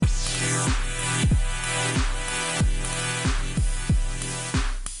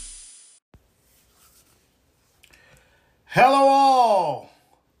Hello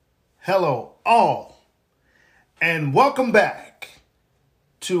all, and welcome back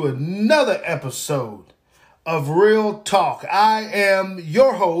to another episode of Real Talk. I am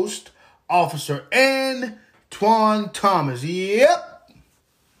your host, Officer Antoine Thomas. Yep,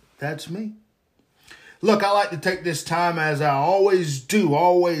 that's me. Look, I like to take this time, as I always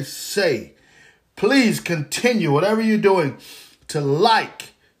say, please continue, whatever you're doing, to like,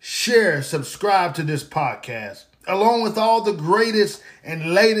 share, subscribe to this podcast, along with all the greatest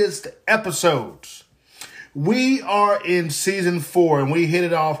and latest episodes. We are in season 4, and we hit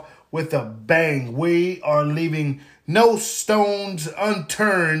it off with a bang. We are leaving no stones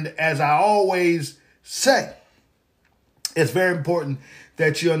unturned, as I always say. It's very important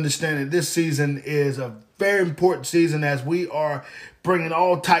that you understand that this season is a very important season, as we are bringing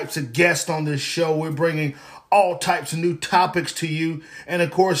all types of guests on this show. We're bringing all types of new topics to you. And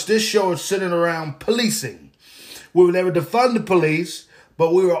of course, this show is centered around policing. We will never defund the police,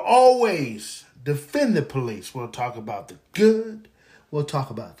 but we will always defend the police. We'll talk about the good. We'll talk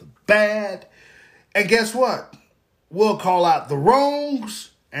about the bad. And guess what? We'll call out the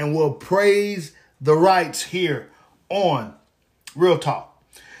wrongs and we'll praise the rights here on Real Talk.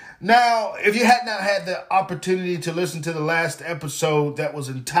 Now, if you had not had the opportunity to listen to the last episode that was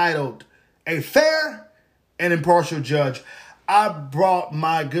entitled A Fair and Impartial Judge, I brought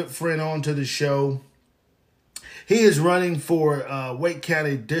my good friend onto the show. He is running for Wake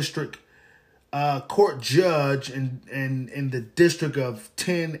County District Court Judge in the District of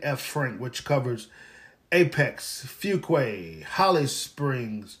 10F Frank, which covers Apex, Fuquay, Holly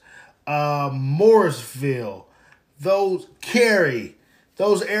Springs, Morrisville, Cary,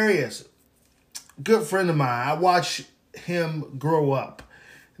 those areas. Good friend of mine. I watched him grow up.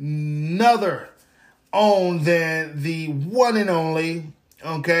 Another on than the one and only,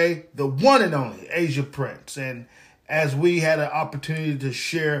 Asia Prince. And as we had an opportunity to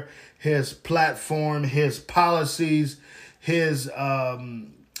share his platform, his policies, his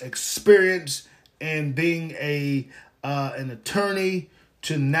experience in being an attorney,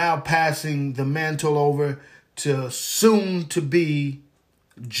 to now passing the mantle over to soon to be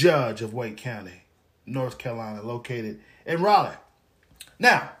judge of Wake County, North Carolina, located in Raleigh.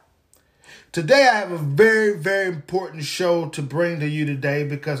 Now, today I have a very, very important show to bring to you today,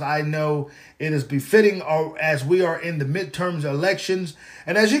 because I know it is befitting as we are in the midterms elections.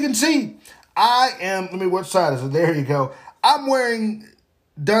 And as you can see, what side is it? There you go. I'm wearing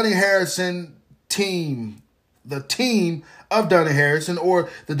Donnie Harrison the team of Donnie Harrison, or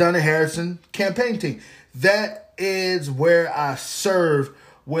the Donnie Harrison campaign team. That is where I serve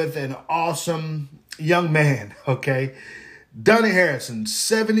with an awesome young man, okay? Donnie Harrison,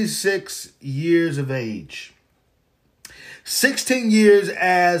 76 years of age. 16 years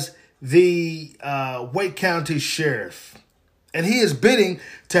as the Wake County Sheriff. And he is bidding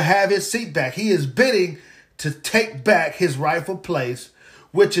to have his seat back. He is bidding to take back his rightful place,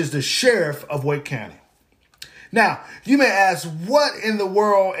 which is the Sheriff of Wake County. Now, you may ask, what in the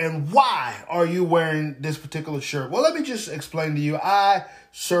world and why are you wearing this particular shirt? Well, let me just explain to you. I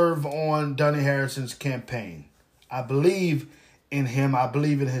serve on Donnie Harrison's campaign. I believe in him. I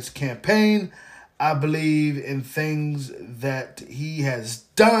believe in his campaign. I believe in things that he has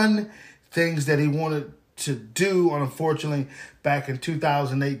done, things that he wanted to do. Unfortunately, back in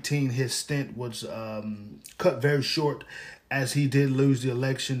 2018, his stint was cut very short, as he did lose the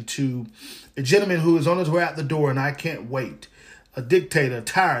election to a gentleman who is on his way out the door, and I can't wait. A dictator, a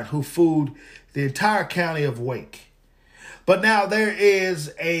tyrant who fooled the entire county of Wake. But now there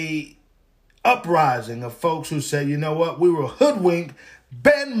is a uprising of folks who say, you know what, we were hoodwinked,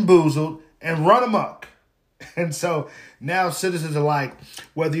 bamboozled, and run amok. And so now citizens alike,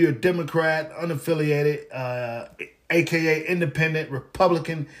 whether you're a Democrat, unaffiliated, aka independent,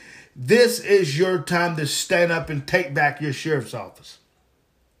 Republican, this is your time to stand up and take back your sheriff's office.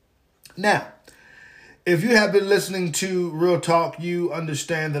 Now, if you have been listening to Real Talk, you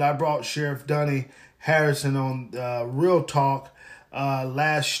understand that I brought Sheriff Donnie Harrison on Real Talk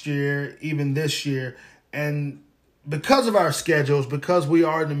last year, even this year. And because of our schedules, because we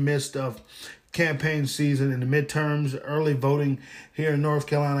are in the midst of campaign season and the midterms, early voting here in North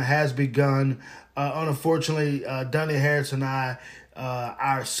Carolina has begun. Unfortunately, Donnie Harris and I,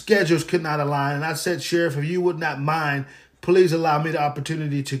 our schedules could not align. And I said, Sheriff, if you would not mind, please allow me the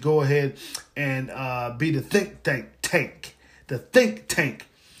opportunity to go ahead and be the think tank,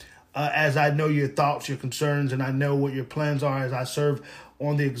 as I know your thoughts, your concerns, and I know what your plans are as I serve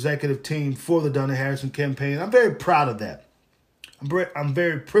on the executive team for the Donnie Harrison campaign. I'm very proud of that. I'm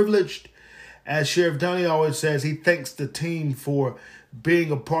very privileged As Sheriff Donnie always says, he thanks the team for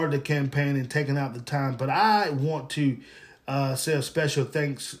being a part of the campaign and taking out the time. But I want to say a special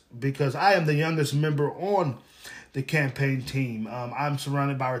thanks because I am the youngest member on the campaign team. I'm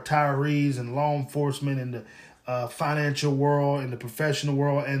surrounded by retirees and law enforcement in the financial world, in the professional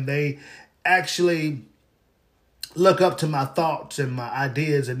world, and they actually look up to my thoughts and my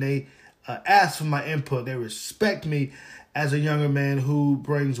ideas, and they ask for my input. They respect me as a younger man who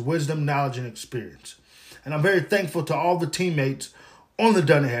brings wisdom, knowledge, and experience. And I'm very thankful to all the teammates on the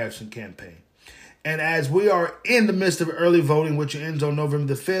Donnie Harrison campaign. And as we are in the midst of early voting, which ends on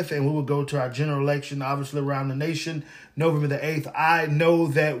November the 5th, and we will go to our general election, obviously around the nation, November the 8th, I know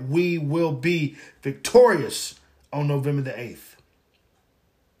that we will be victorious on November the 8th.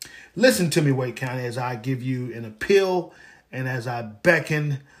 Listen to me, Wake County, as I give you an appeal and as I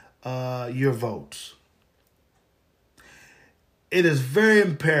beckon your votes. It is very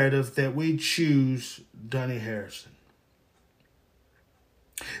imperative that we choose Donnie Harrison.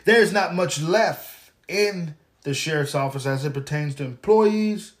 There's not much left in the sheriff's office as it pertains to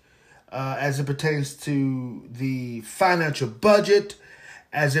employees, as it pertains to the financial budget,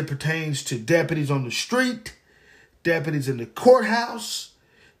 as it pertains to deputies on the street, deputies in the courthouse,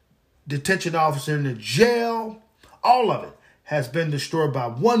 detention officer in the jail. All of it has been destroyed by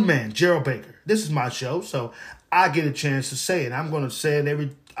one man, Gerald Baker. This is my show, so I get a chance to say it. I'm going to say it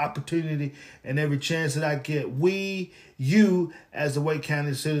every opportunity and every chance that I get. You, as the Wake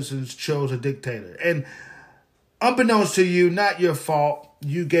County citizens, chose a dictator. And unbeknownst to you, not your fault,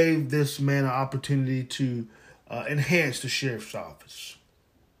 you gave this man an opportunity to enhance the sheriff's office.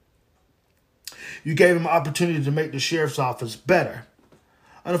 You gave him an opportunity to make the sheriff's office better.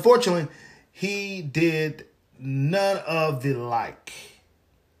 Unfortunately, he did none of the like.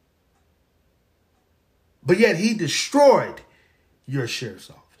 But yet he destroyed your sheriff's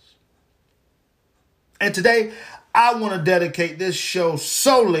office. And today, I want to dedicate this show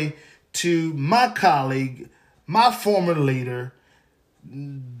solely to my colleague, my former leader,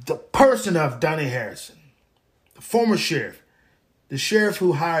 the person of Donnie Harrison, the former sheriff, the sheriff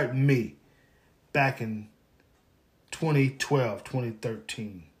who hired me back in 2012,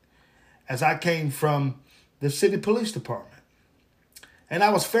 2013, as I came from the city police department. And I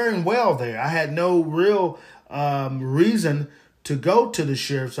was faring well there. I had no real reason to go to the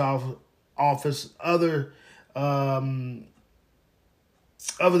sheriff's office other than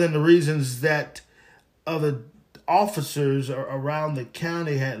the reasons that other officers around the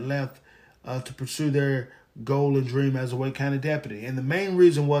county had left to pursue their goal and dream as a Wake County deputy. And the main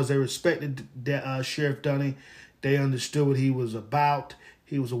reason was they respected Sheriff Donnie. They understood what he was about.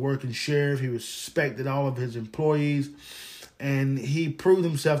 He was a working sheriff. He respected all of his employees. And he proved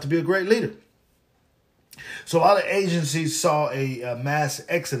himself to be a great leader. So a lot of agencies saw a mass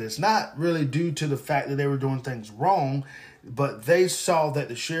exodus, not really due to the fact that they were doing things wrong, but they saw that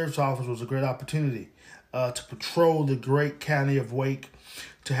the sheriff's office was a great opportunity to patrol the great county of Wake,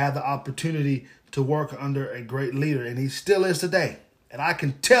 to have the opportunity to work under a great leader. And he still is today. And I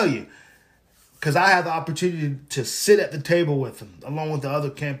can tell you, because I had the opportunity to sit at the table with him, along with the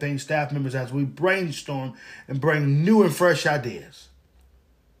other campaign staff members, as we brainstorm and bring new and fresh ideas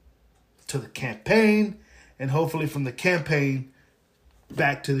to the campaign, and hopefully from the campaign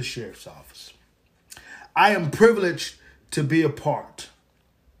back to the sheriff's office. I am privileged to be a part.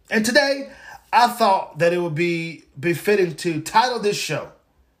 And today, I thought that it would be befitting to title this show,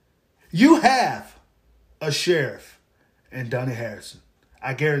 You Have a Sheriff in Donnie Harrison.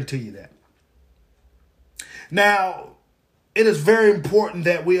 I guarantee you that. Now, it is very important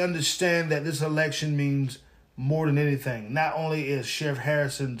that we understand that this election means more than anything. Not only is Sheriff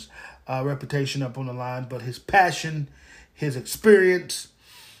Harrison's reputation up on the line, but his passion, his experience,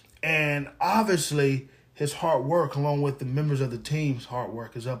 and obviously his hard work, along with the members of the team's hard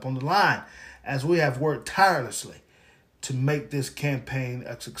work, is up on the line, as we have worked tirelessly to make this campaign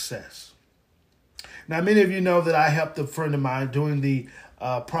a success. Now, many of you know that I helped a friend of mine doing the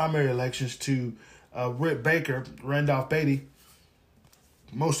primary elections to Rick Baker, Randolph Beatty.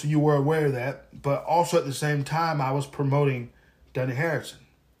 Most of you were aware of that. But also at the same time, I was promoting Donnie Harrison.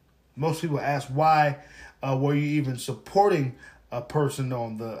 Most people ask, why were you even supporting a person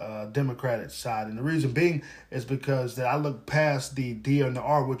on the Democratic side? And the reason being is because that I look past the D and the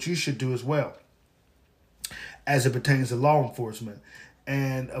R, which you should do as well, as it pertains to law enforcement.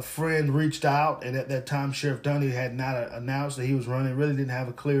 and a friend reached out, and at that time, Sheriff Donnie had not announced that he was running. Really didn't have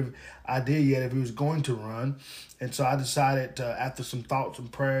a clear idea yet if he was going to run. And so I decided, after some thoughts and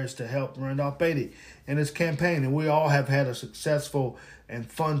prayers, to help Randolph Beatty in his campaign. And we all have had a successful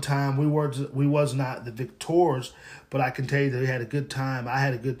and fun time. We was not the victors, but I can tell you that we had a good time. I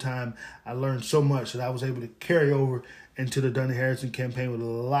had a good time. I learned so much that I was able to carry over into the Donnie Harrison campaign with a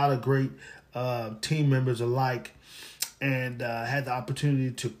lot of great team members alike, and had the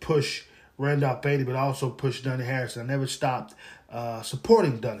opportunity to push Randolph Beatty, but also push Donnie Harrison. I never stopped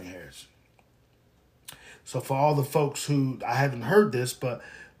supporting Donnie Harrison. So for all the folks who, I haven't heard this, but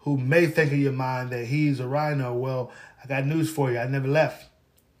who may think in your mind that he's a rhino, well, I got news for you. I never left.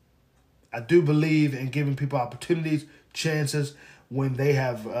 I do believe in giving people opportunities, chances, when they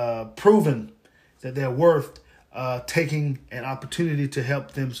have proven that they're worth taking an opportunity to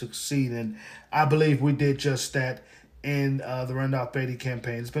help them succeed. And I believe we did just that in the Randolph Beatty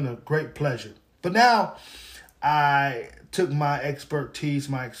campaign. It's been a great pleasure. But now I took my expertise,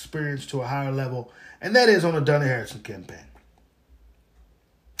 my experience to a higher level, and that is on the Donnie Harrison campaign.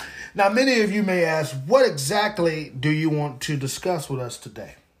 Now, many of you may ask, what exactly do you want to discuss with us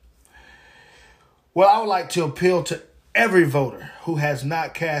today? Well, I would like to appeal to every voter who has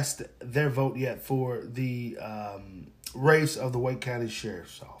not cast their vote yet for the race of the Wake County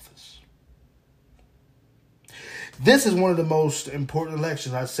Sheriff's Office. This is one of the most important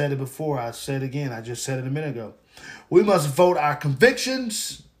elections. I said it before. I said it again. I just said it a minute ago. We must vote our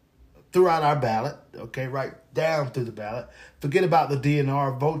convictions throughout our ballot, okay, right down through the ballot. Forget about the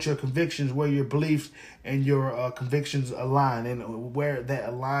DNR. Vote your convictions where your beliefs and your convictions align, and where that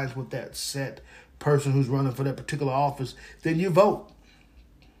aligns with that set person who's running for that particular office, then you vote.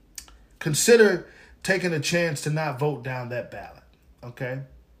 Consider taking a chance to not vote down that ballot, okay?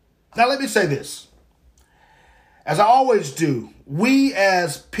 Now, let me say this. As I always do, we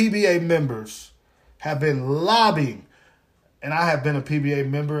as PBA members have been lobbying, and I have been a PBA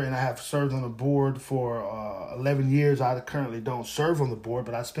member, and I have served on the board for 11 years. I currently don't serve on the board,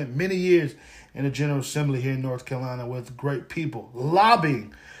 but I spent many years in the General Assembly here in North Carolina with great people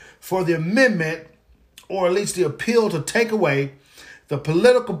lobbying for the amendment, or at least the appeal to take away the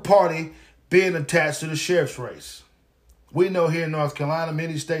political party being attached to the sheriff's race. We know here in North Carolina,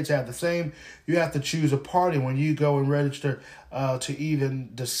 many states have the same. You have to choose a party when you go and register to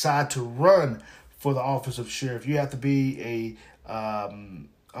even decide to run for the office of sheriff. You have to be a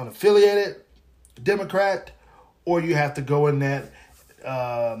unaffiliated Democrat, or you have to go in that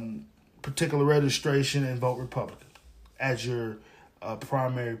particular registration and vote Republican as your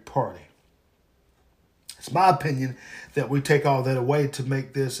primary party. It's my opinion that we take all that away to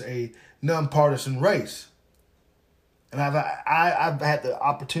make this a nonpartisan race. And I've had the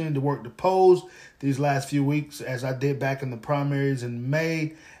opportunity to work the polls these last few weeks, as I did back in the primaries in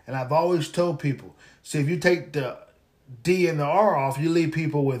May. And I've always told people, see, if you take the D and the R off, you leave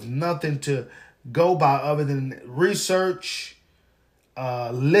people with nothing to go by other than research,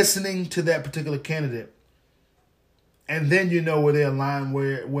 listening to that particular candidate. And then you know where they align,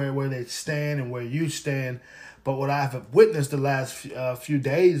 where they stand and where you stand. But what I've witnessed the last few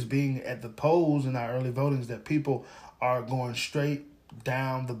days being at the polls and our early voting is that people are going straight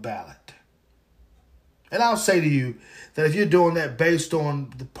down the ballot. And I'll say to you that if you're doing that based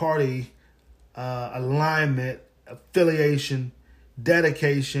on the party alignment, affiliation,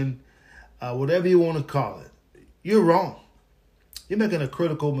 dedication, whatever you want to call it, you're wrong. You're making a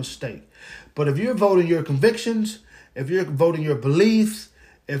critical mistake. But if you're voting your convictions, if you're voting your beliefs,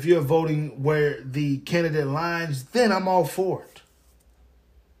 if you're voting where the candidate aligns, then I'm all for it.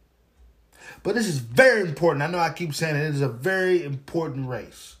 But this is very important. I know I keep saying it is a very important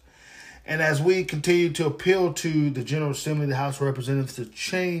race. And as we continue to appeal to the General Assembly, the House of Representatives, to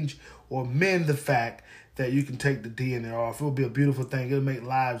change or amend the fact that you can take the D in there off, it will be a beautiful thing. It'll make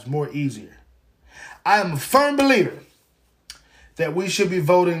lives more easier. I am a firm believer that we should be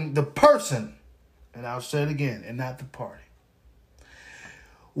voting the person, and I'll say it again, and not the party.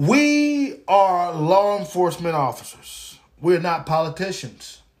 We are law enforcement officers. We're not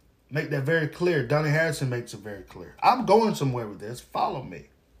politicians. Make that very clear. Donnie Harrison makes it very clear. I'm going somewhere with this. Follow me.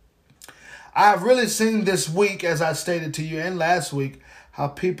 I've really seen this week, as I stated to you, and last week, how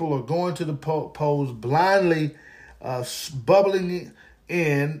people are going to the polls blindly, bubbling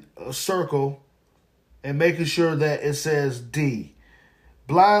in a circle and making sure that it says D.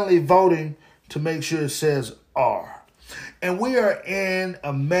 Blindly voting to make sure it says R. And we are in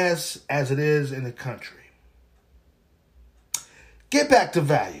a mess as it is in the country. Get back to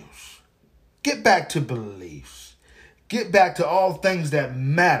values. Get back to beliefs. Get back to all things that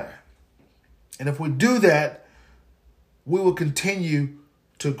matter. And if we do that, we will continue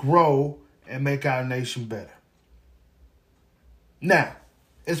to grow and make our nation better. Now,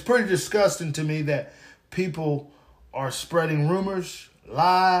 it's pretty disgusting to me that people are spreading rumors,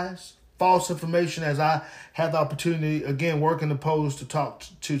 lies, false information, as I had the opportunity, again, working the polls to talk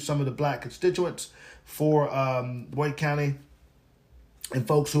to some of the black constituents for Wake County and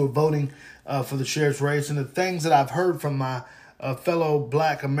folks who are voting for the sheriff's race. And the things that I've heard from my fellow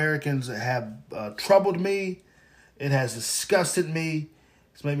black Americans have troubled me. It has disgusted me.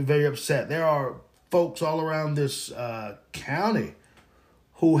 It's made me very upset. There are folks all around this county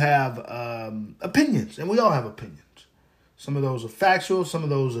who have opinions, and we all have opinions. Some of those are factual, some of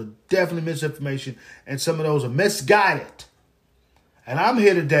those are definitely misinformation, and some of those are misguided. And I'm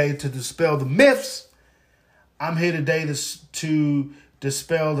here today to dispel the myths. I'm here today to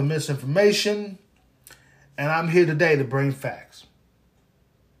dispel the misinformation, and I'm here today to bring facts.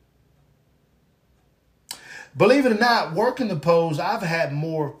 Believe it or not, working the polls, I've had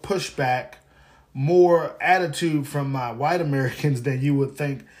more pushback, more attitude from my white Americans than you would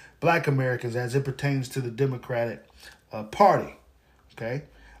think black Americans as it pertains to the Democratic Party. Okay,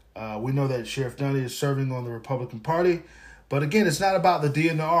 we know that Sheriff Donnie is serving on the Republican Party, but again, it's not about the D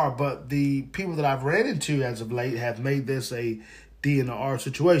and the R. But the people that I've ran into as of late have made this a D and the R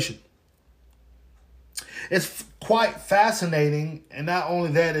situation. It's quite fascinating, and not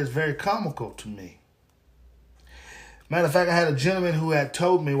only that, it's very comical to me. Matter of fact, I had a gentleman who had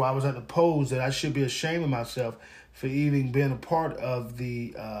told me while I was at the polls that I should be ashamed of myself for even being a part of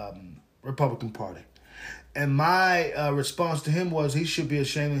the Republican Party. And my response to him was he should be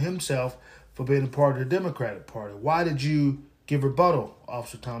ashamed of himself for being a part of the Democratic Party. Why did you give rebuttal,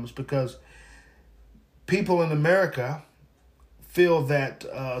 Officer Thomas? Because people in America feel that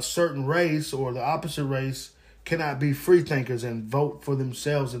a certain race or the opposite race cannot be free thinkers and vote for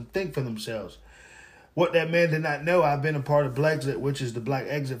themselves and think for themselves. What that man did not know, I've been a part of Blexit, which is the black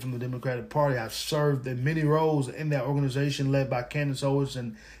exit from the Democratic Party. I've served in many roles in that organization led by Candace Owens,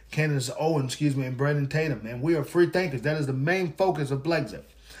 and Brandon Tatum. And we are free thinkers. That is the main focus of Blexit.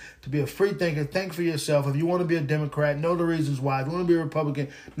 To be a free thinker, think for yourself. If you want to be a Democrat, know the reasons why. If you want to be a Republican,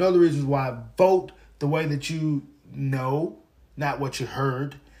 know the reasons why. Vote the way that you know, not what you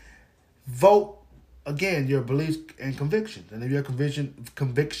heard. Vote, again, your beliefs and convictions. And if your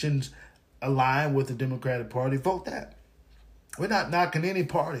convictions align with the Democratic Party, vote that. We're not knocking any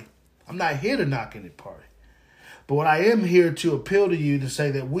party. I'm not here to knock any party. But what I am here to appeal to you to say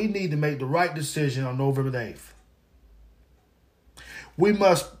that we need to make the right decision on November the 8th. We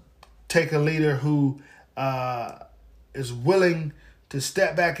must take a leader who is willing to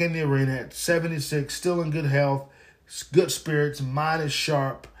step back in the arena at 76, still in good health, good spirits, mind is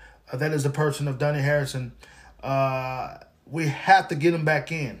sharp. That is the person of Donnie Harrison. We have to get him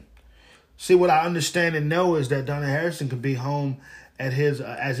back in. See, what I understand and know is that Donnie Harrison could be home at his,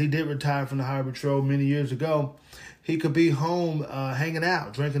 as he did retire from the Highway Patrol many years ago, he could be home hanging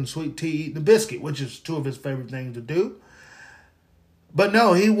out, drinking sweet tea, eating a biscuit, which is two of his favorite things to do. But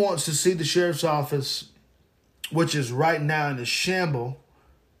no, he wants to see the sheriff's office, which is right now in a shamble,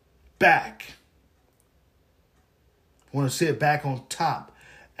 back. I want to see it back on top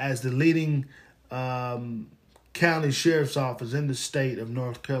as the leading county sheriff's office in the state of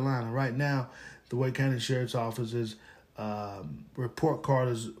North Carolina. Right now, the Wake County Sheriff's Office's report card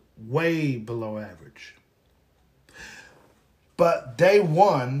is way below average. But day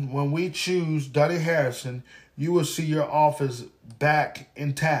one, when we choose Donnie Harrison, you will see your office back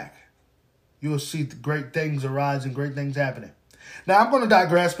intact. You will see great things arising, great things happening. Now, I'm going to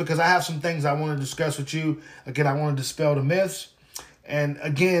digress because I have some things I want to discuss with you. Again, I want to dispel the myths. And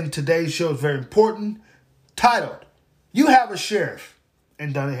again, today's show is very important. Titled, You Have a Sheriff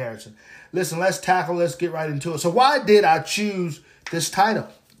in Donnie Harrison. Listen, let's get right into it. So why did I choose this title?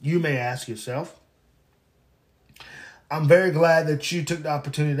 You may ask yourself. I'm very glad that you took the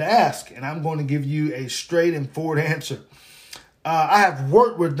opportunity to ask, and I'm going to give you a straight and forward answer. I have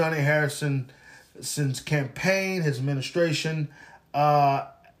worked with Donnie Harrison since campaign, his administration,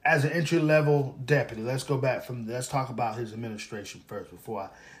 as an entry-level deputy. Let's talk about his administration first before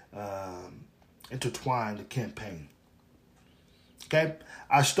I intertwine the campaign. Okay,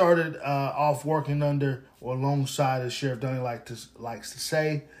 I started off working under or alongside, as Sheriff Donnie likes to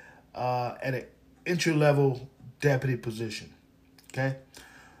say, at an entry-level deputy position. Okay,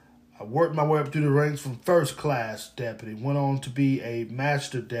 I worked my way up through the ranks from first-class deputy, went on to be a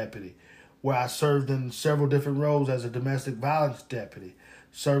master deputy, where I served in several different roles as a domestic violence deputy,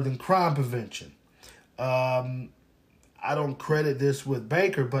 served in crime prevention. I don't credit this with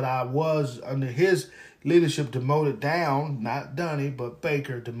Baker, but I was, under his leadership, demoted down, not Donnie, but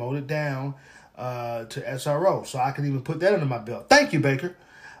Baker, demoted down to SRO. So I can even put that under my belt. Thank you, Baker.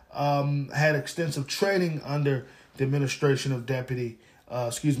 had extensive training under the administration of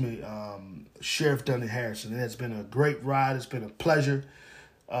Sheriff Donnie Harrison. It has been a great ride. It's been a pleasure.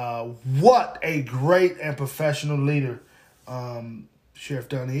 What a great and professional leader Sheriff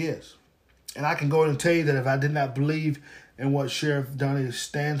Donnie is. And I can go ahead and tell you that if I did not believe in what Sheriff Donnie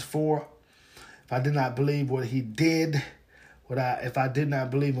stands for, if I did not believe what he did, if I did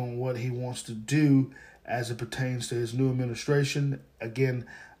not believe in what he wants to do as it pertains to his new administration, again,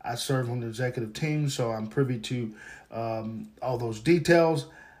 I serve on the executive team, so I'm privy to all those details.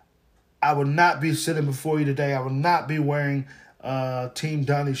 I would not be sitting before you today. I would not be wearing Team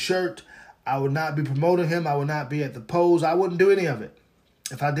Donnie shirt. I would not be promoting him. I would not be at the polls. I wouldn't do any of it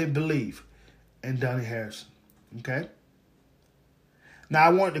if I didn't believe in Donnie Harrison. Okay? Now, I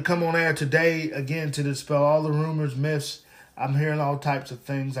wanted to come on air today, again, to dispel all the rumors, myths. I'm hearing all types of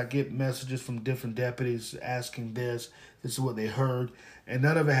things. I get messages from different deputies asking this is what they heard, and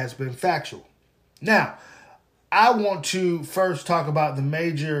none of it has been factual. Now, I want to first talk about the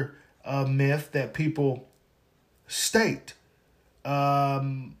major myth that people state.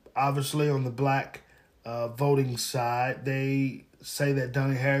 Obviously, on the black voting side, they say that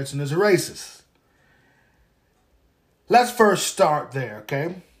Donnie Harrison is a racist. Let's first start there,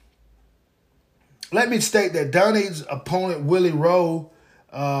 okay? Let me state that Donnie's opponent, Willie Rowe,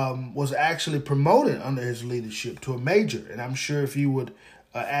 was actually promoted under his leadership to a major. And I'm sure if you would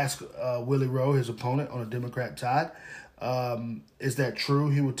ask Willie Rowe, his opponent on the Democrat side, is that true?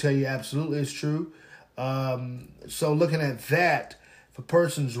 He would tell you absolutely it's true. So looking at that, if a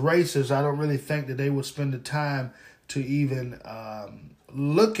person's racist, I don't really think that they would spend the time to even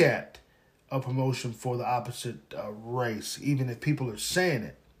look at a promotion for the opposite race, even if people are saying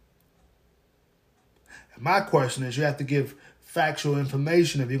it. And my question is, you have to give factual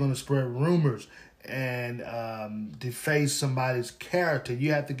information if you're going to spread rumors and deface somebody's character.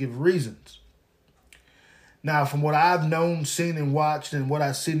 You have to give reasons. Now, from what I've known, seen, and watched, and what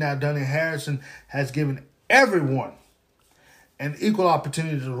I see now, Donnie Harrison has given everyone an equal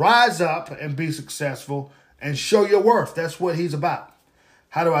opportunity to rise up and be successful and show your worth. That's what he's about.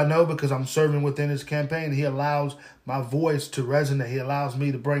 How do I know? Because I'm serving within his campaign. He allows my voice to resonate. He allows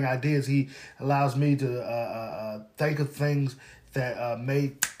me to bring ideas. He allows me to think of things that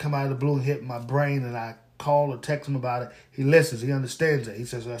may come out of the blue and hit my brain, and I call or text him about it. He listens. He understands it. He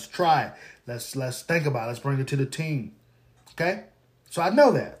says, let's try it. Let's think about it. Let's bring it to the team. Okay? So I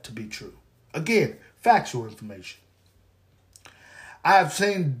know that to be true. Again, factual information. I have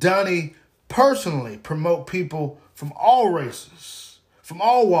seen Donnie personally promote people from all races, from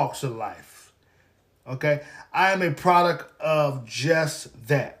all walks of life. Okay? I am a product of just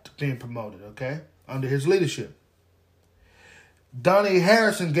that, being promoted, okay? Under his leadership. Donnie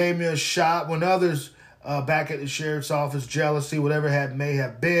Harrison gave me a shot when others back at the sheriff's office, jealousy, whatever may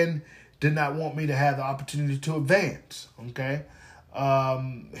have been, did not want me to have the opportunity to advance, okay?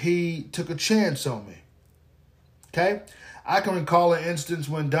 He took a chance on me, okay? I can recall an instance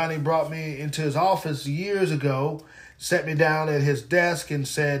when Donnie brought me into his office years ago, sat me down at his desk and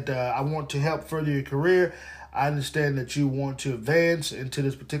said, I want to help further your career. I understand that you want to advance into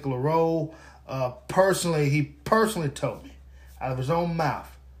this particular role. He personally told me, out of his own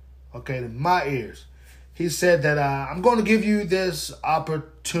mouth, okay, to my ears, he said that I'm going to give you this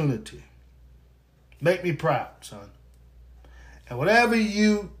opportunity. Make me proud, son. And whatever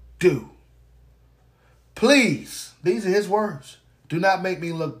you do, please, these are his words, do not make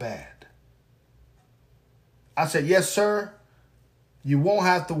me look bad. I said, yes, sir. You won't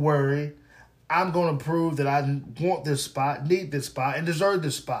have to worry. I'm going to prove that I want this spot, need this spot, and deserve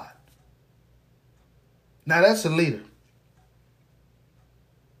this spot. Now, that's a leader.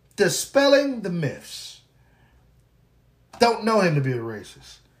 Dispelling the myths. Don't know him to be a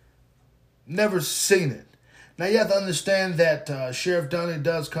racist. Never seen it. Now, you have to understand that Sheriff Donnie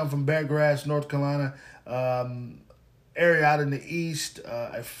does come from Bear Grass, North Carolina, area out in the east,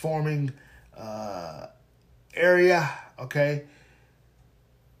 a farming area, okay?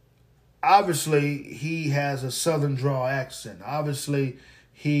 Obviously, he has a southern draw accent. Obviously,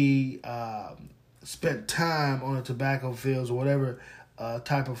 he spent time on the tobacco fields or whatever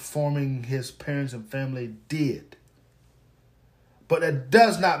type of farming his parents and family did. But it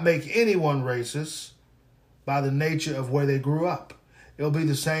does not make anyone racist by the nature of where they grew up. It'll be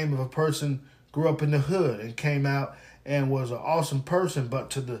the same if a person grew up in the hood and came out and was an awesome person, but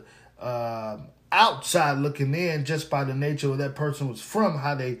to the outside looking in, just by the nature of where that person was from,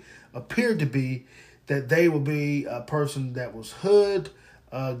 how they appeared to be, that they would be a person that was hood,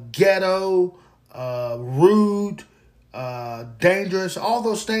 ghetto, rude, dangerous. All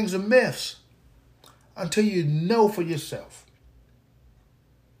those things are myths until you know for yourself.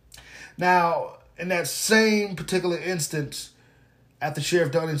 Now, in that same particular instance, after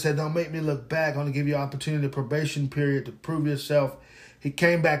Sheriff Donnie said, "Don't make me look back, I'm going to give you an opportunity, probation period to prove yourself," he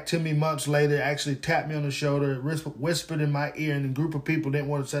came back to me months later, actually tapped me on the shoulder, whispered in my ear, and a group of people didn't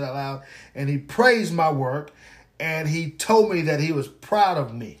want to say it out loud, and he praised my work, and he told me that he was proud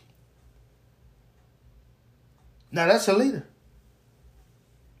of me. Now, that's a leader.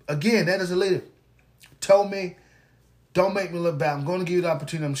 Again, that is a leader. Told me, "Don't make me look back. I'm going to give you the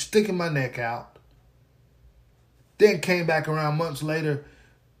opportunity. I'm sticking my neck out." Then came back around months later,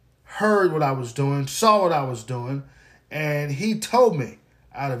 heard what I was doing, saw what I was doing, and he told me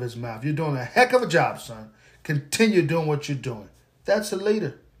out of his mouth, "You're doing a heck of a job, son. Continue doing what you're doing." That's a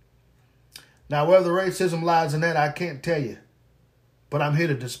leader. Now, whether racism lies in that, I can't tell you. But I'm here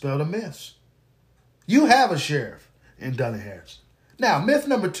to dispel the myths. You have a sheriff in Donnie Harrison. Now, myth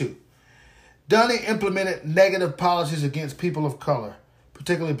number 2. Donnie implemented negative policies against people of color,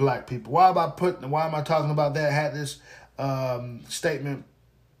 particularly black people. Why am I talking about that? I had this statement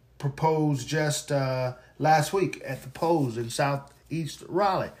proposed just last week at the polls in Southeast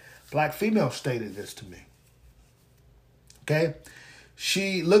Raleigh. Black female stated this to me. Okay?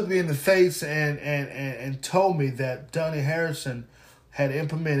 She looked me in the face and told me that Donnie Harrison had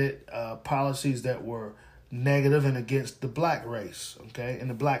implemented policies that were negative and against the black race, okay, and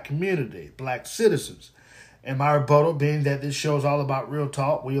the black community, black citizens. And my rebuttal being that this show is all about real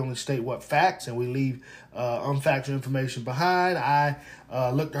talk. We only state what facts, and we leave unfactual information behind. I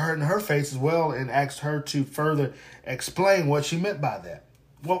looked at her in her face as well and asked her to further explain what she meant by that.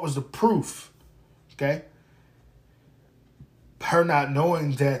 What was the proof? Okay. Her not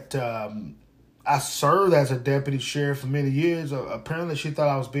knowing that I served as a deputy sheriff for many years. Apparently, she thought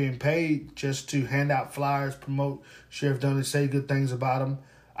I was being paid just to hand out flyers, promote Sheriff Donnie, say good things about him.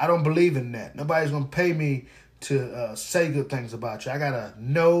 I don't believe in that. Nobody's going to pay me to say good things about you. I got to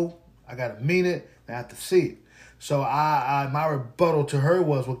know, I got to mean it, and I have to see it. So my rebuttal to her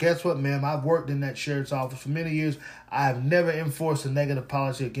was, "Well, guess what, ma'am? I've worked in that sheriff's office for many years. I have never enforced a negative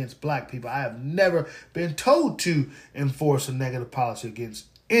policy against black people. I have never been told to enforce a negative policy against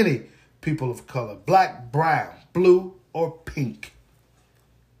any people of color, black, brown, blue, or pink."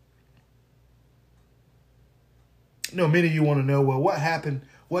 You know, many of you want to know, well, what happened?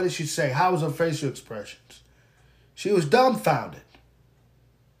 What did she say? How was her facial expressions? She was dumbfounded.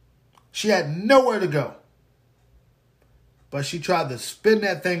 She had nowhere to go. But she tried to spin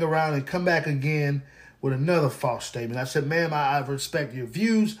that thing around and come back again with another false statement. I said, "Ma'am, I respect your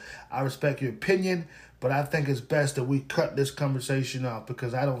views. I respect your opinion. But I think it's best that we cut this conversation off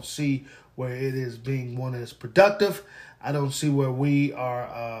because I don't see where it is being one that's productive. I don't see where we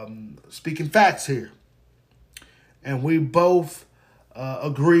are speaking facts here." And we both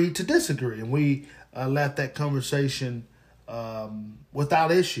agreed to disagree. And we left that conversation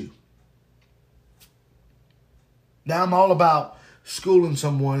without issue. Now, I'm all about schooling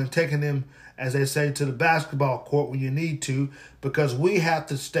someone and taking them, as they say, to the basketball court when you need to, because we have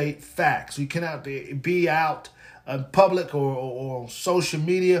to state facts. You cannot be out in public or on social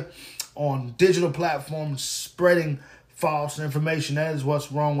media, on digital platforms, spreading false information. That is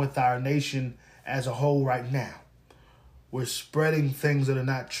what's wrong with our nation as a whole right now. We're spreading things that are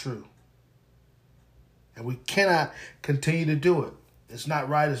not true. And we cannot continue to do it. It's not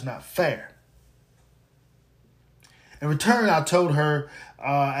right. It's not fair. In return, I told her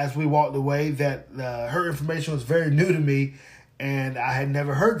as we walked away that her information was very new to me, and I had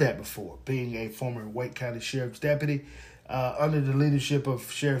never heard that before, being a former Wake County Sheriff's deputy under the leadership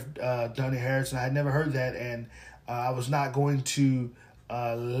of Sheriff Donnie Harrison. I had never heard that, and I was not going to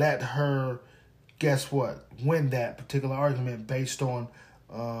let her, guess what, win that particular argument based on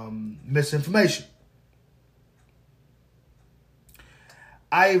misinformation.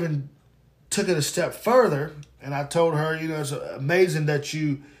 I even took it a step further, and I told her, you know, it's amazing that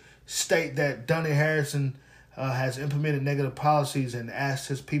you state that Donnie Harrison has implemented negative policies and asked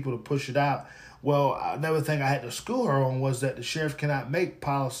his people to push it out. Well, another thing I had to school her on was that the sheriff cannot make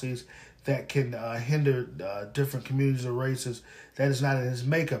policies that can hinder different communities or races. That is not in his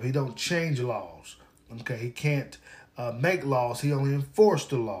makeup. He don't change laws. Okay, he can't make laws. He only enforces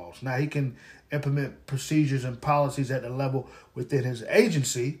the laws. Now, he can implement procedures and policies at the level within his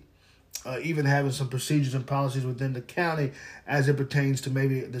agency, even having some procedures and policies within the county as it pertains to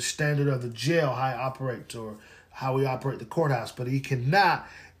maybe the standard of the jail, how it operates, or how we operate the courthouse. But he cannot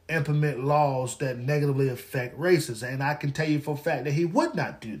implement laws that negatively affect races. And I can tell you for a fact that he would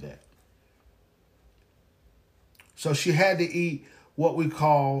not do that. So she had to eat what we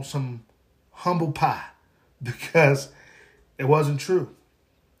call some humble pie because it wasn't true.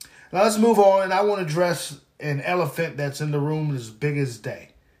 Now let's move on, and I want to address an elephant that's in the room as big as day.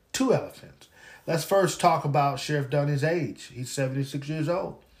 two elephants. Let's first talk about Sheriff Donnie's age. He's 76 years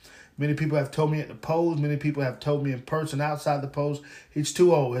old. Many people have told me at the polls. Many people have told me in person outside the polls, he's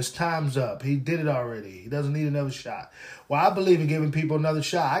too old. His time's up. He did it already. He doesn't need another shot. Well, I believe in giving people another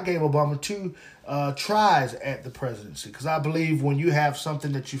shot. I gave Obama two tries at the presidency because I believe when you have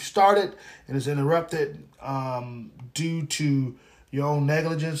something that you've started and is interrupted due to your own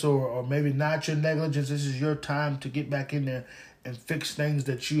negligence or maybe not your negligence, this is your time to get back in there and fix things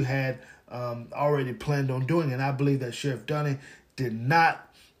that you had already planned on doing. And I believe that Sheriff Donnie did not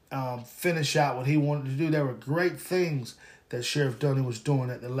finish out what he wanted to do. There were great things that Sheriff Donnie was doing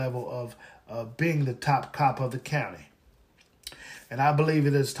at the level of being the top cop of the county. And I believe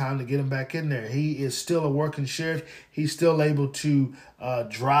it is time to get him back in there. He is still a working sheriff. He's still able to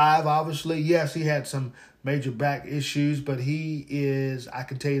drive, obviously. Yes, he had some major back issues, but he is, I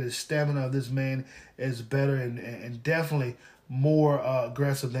can tell you the stamina of this man is better and definitely more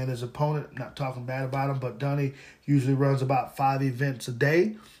aggressive than his opponent. I'm not talking bad about him, but Donnie usually runs about 5 events a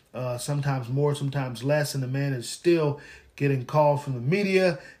day. Sometimes more, sometimes less, and the man is still getting calls from the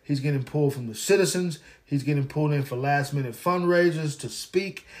media. He's getting pulled from the citizens. He's getting pulled in for last-minute fundraisers to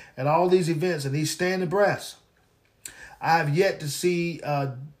speak at all these events, and he's staying abreast. I have yet to see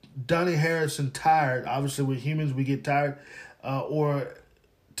Donnie Harrison tired. Obviously, we're humans, we get tired, or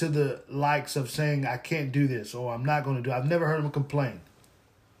to the likes of saying, I can't do this, or I'm not going to do it. I've never heard him complain.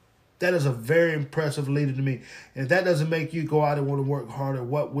 That is a very impressive leader to me. And if that doesn't make you go out and want to work harder,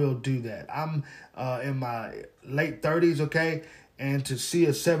 what will do that? I'm in my late 30s, okay? And to see a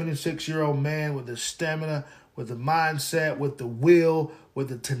 76-year-old man with the stamina, with the mindset, with the will, with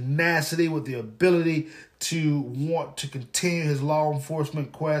the tenacity, with the ability to want to continue his law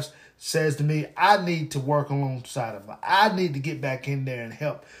enforcement quest says to me, I need to work alongside him. I need to get back in there and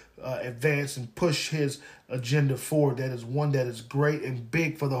help advance and push his agenda forward. That is one that is great and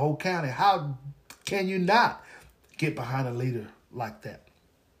big for the whole county. How can you not get behind a leader like that?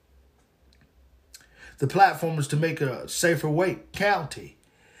 The platform is to make a safer Wake County.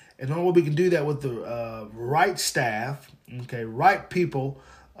 And the only way we can do that with the right staff, okay, right people,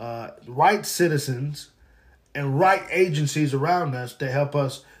 right citizens, and right agencies around us to help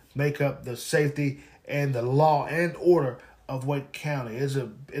us make up the safety and the law and order of Wake County. It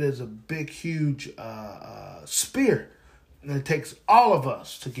is a big, huge spear, and it takes all of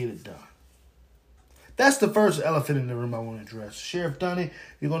us to get it done. That's the first elephant in the room I want to address. Sheriff Donnie,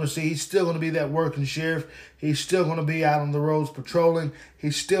 you're going to see he's still going to be that working sheriff. He's still going to be out on the roads patrolling.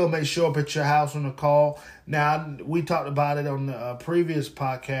 He still may show up at your house on a call. Now, we talked about it on the previous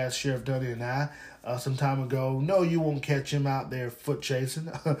podcast, Sheriff Donnie and I, some time ago. No, you won't catch him out there foot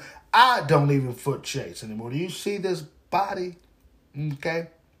chasing. I don't even foot chase anymore. Do you see this body? Okay.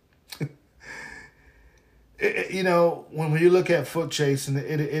 When you look at foot chasing,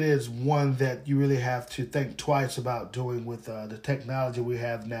 it is one that you really have to think twice about doing with the technology we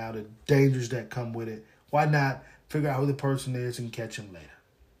have now, the dangers that come with it. Why not figure out who the person is and catch him later?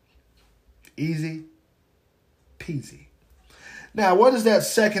 Easy peasy. Now, what is that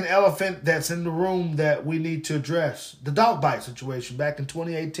second elephant that's in the room that we need to address? The dog bite situation. Back in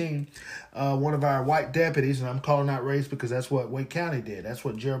 2018, one of our white deputies, and I'm calling out race because that's what Wake County did. That's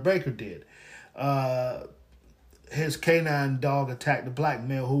what Gerald Baker did. His canine dog attacked a black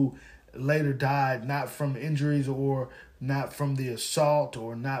male who later died not from injuries or not from the assault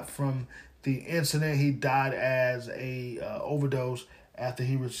or not from the incident. He died as a overdose after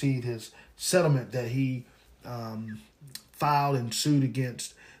he received his settlement that he filed and sued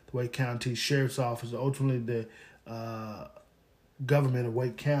against the Wake County Sheriff's Office, ultimately the government of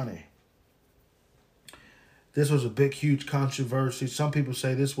Wake County. This was a big, huge controversy. Some people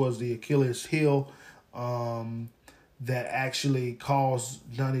say this was the Achilles heel that actually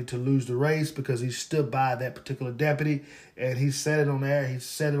caused Donnie to lose the race because he stood by that particular deputy. And he said it on air. He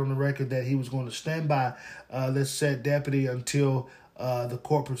said it on the record that he was going to stand by this said deputy until the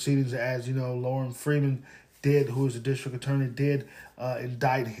court proceedings, as you know, Lauren Freeman did, who is the district attorney, did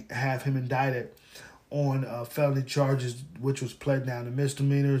have him indicted on felony charges, which was pled down to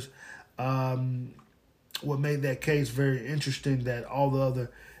misdemeanors. What made that case very interesting that all the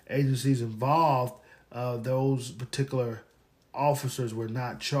other agencies involved, those particular officers were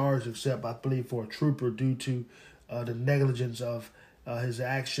not charged except, I believe, for a trooper due to the negligence of his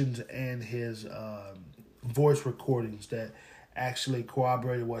actions and his voice recordings that actually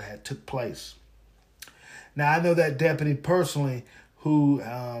corroborated what had took place. Now, I know that deputy personally who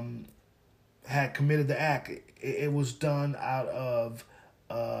had committed the act. It was done out of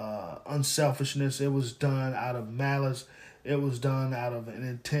unselfishness. It was done out of malice. It was done out of an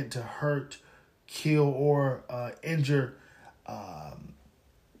intent to hurt, kill, or injure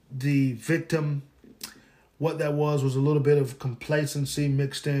the victim. What that was a little bit of complacency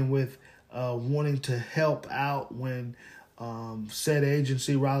mixed in with wanting to help out when said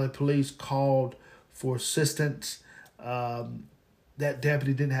agency, Raleigh Police, called for assistance. That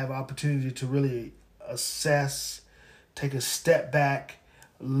deputy didn't have opportunity to really assess, take a step back,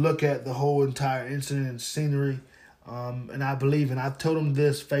 look at the whole entire incident and scenery. And I believe, and I've told him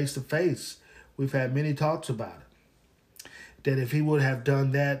this face to face, we've had many talks about it, that if he would have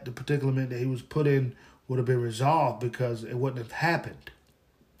done that, the predicament that he was put in would have been resolved, because it wouldn't have happened.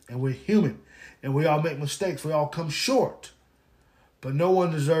 And we're human, and we all make mistakes. We all come short. But no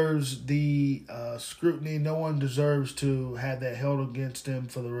one deserves the scrutiny. No one deserves to have that held against them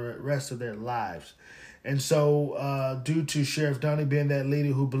for the rest of their lives. And so due to Sheriff Donnie being that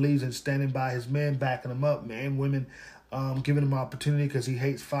leader who believes in standing by his men, backing them up, men, women, giving them opportunity, because he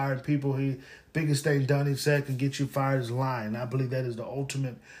hates firing people. Biggest thing Donnie said can get you fired is lying. I believe that is the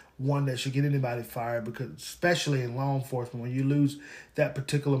ultimate one that should get anybody fired, because especially in law enforcement, when you lose that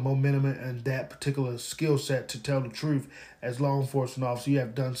particular momentum and that particular skill set to tell the truth as law enforcement officer, you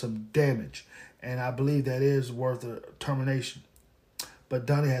have done some damage. And I believe that is worth a termination. But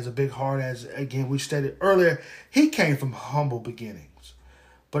Donnie has a big heart, as, again, we stated earlier, he came from humble beginnings.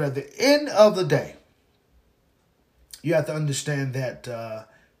 But at the end of the day, you have to understand that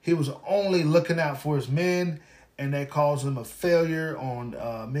he was only looking out for his men, and that caused him a failure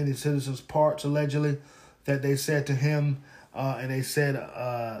on many citizens' parts, allegedly, that they said to him, and they said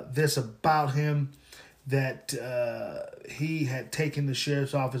this about him, that he had taken the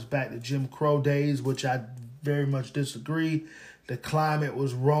sheriff's office back to Jim Crow days, which I very much disagree. The climate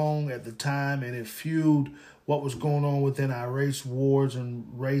was wrong at the time, and it fueled what was going on within our race wars and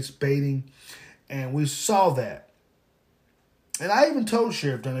race baiting, and we saw that. And I even told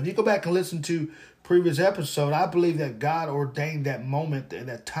Sheriff Dunn, if you go back and listen to previous episode, I believe that God ordained that moment and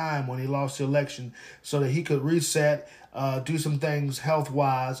that time when he lost the election so that he could reset, do some things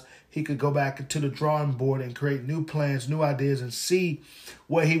health-wise. He could go back to the drawing board and create new plans, new ideas, and see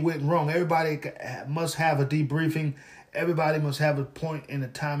where he went wrong. Everybody must have a debriefing. Everybody must have a point in a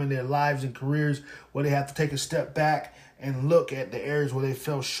time in their lives and careers where they have to take a step back and look at the areas where they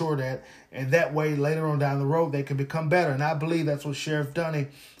fell short at. And that way, later on down the road, they can become better. And I believe that's what Sheriff Donnie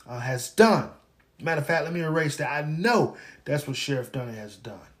has done. Matter of fact, let me erase that. I know that's what Sheriff Donnie has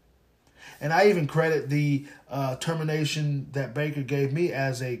done. And I even credit the termination that Baker gave me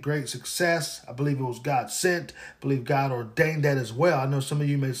as a great success. I believe it was God sent. I believe God ordained that as well. I know some of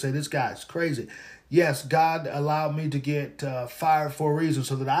you may say, this guy's crazy. Yes, God allowed me to get fired for a reason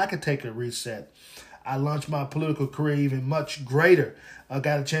so that I could take a reset. I launched my political career even much greater. I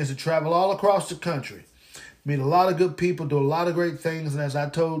got a chance to travel all across the country, meet a lot of good people, do a lot of great things. And as I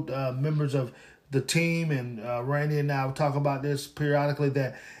told members of the team, and Randy and I will talk about this periodically,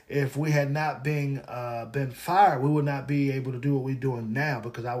 that if we had not been fired, we would not be able to do what we're doing now,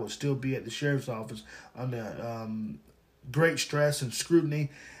 because I would still be at the sheriff's office under great stress and scrutiny.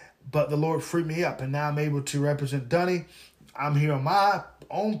 But the Lord freed me up, and now I'm able to represent Donnie. I'm here on my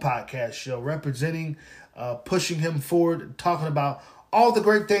own podcast show, representing, pushing him forward, talking about all the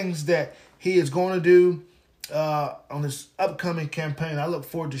great things that he is going to do on this upcoming campaign. I look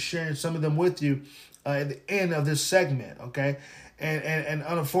forward to sharing some of them with you at the end of this segment, okay? And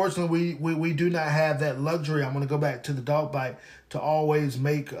unfortunately, we do not have that luxury. I'm going to go back to the dog bite to always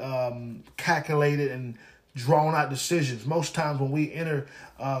make calculated and drawn out decisions. Most times when we enter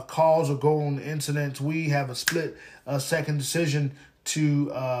calls or go on incidents, we have a split second decision to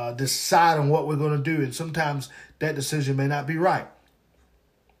decide on what we're going to do. And sometimes that decision may not be right.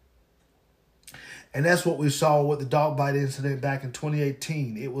 And that's what we saw with the dog bite incident back in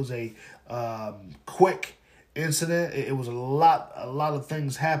 2018. It was a quick incident. It was a lot of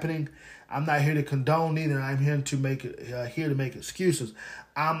things happening. I'm not here to condone either. I'm here to make excuses.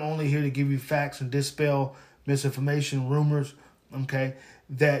 I'm only here to give you facts and dispel misinformation, rumors. Okay,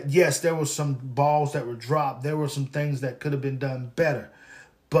 that yes, there were some balls that were dropped. There were some things that could have been done better.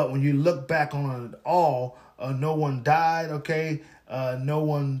 But when you look back on it all, no one died. Okay. No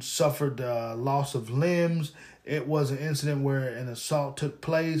one suffered loss of limbs. It was an incident where an assault took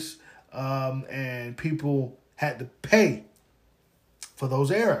place, and people had to pay for those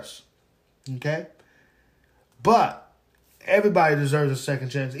errors. Okay? But everybody deserves a second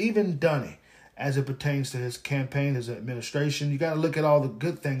chance, even Donnie, as it pertains to his campaign, his administration. You got to look at all the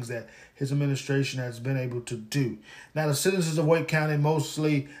good things that his administration has been able to do. Now, the citizens of Wake County,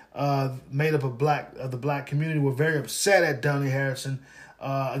 mostly made up of the black community, were very upset at Donnie Harrison.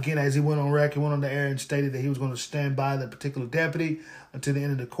 Again, as he went on record, went on the air and stated that he was going to stand by the particular deputy until the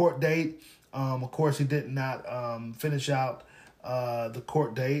end of the court date. Of course, he did not finish out the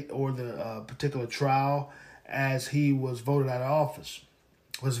court date or the particular trial as he was voted out of office.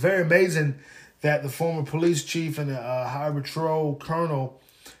 It was very amazing that the former police chief and the highway patrol colonel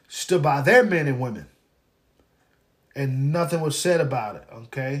stood by their men and women, and nothing was said about it.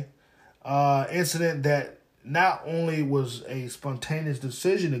 Okay, incident that not only was a spontaneous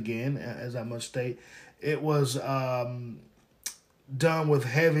decision again, as I must state, it was done with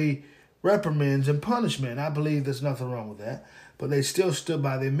heavy reprimands and punishment. I believe there's nothing wrong with that, but they still stood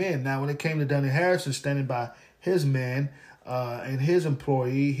by their men. Now, when it came to Donnie Harrison standing by his man and his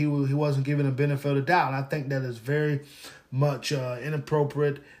employee, he wasn't given a benefit of the doubt. And I think that is very much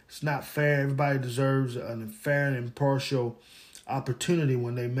inappropriate. It's not fair. Everybody deserves a fair and impartial opportunity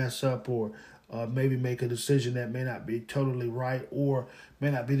when they mess up or maybe make a decision that may not be totally right or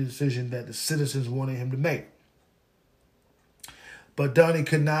may not be the decision that the citizens wanted him to make. But Donnie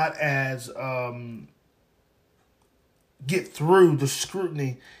could not get through the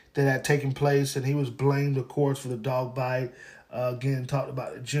scrutiny that had taken place, and he was blamed, of course, for the dog bite. Again, talked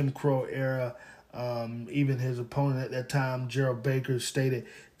about the Jim Crow era. Even his opponent at that time, Gerald Baker, stated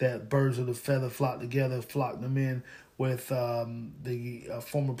that birds of the feather flock together, flocked them in with the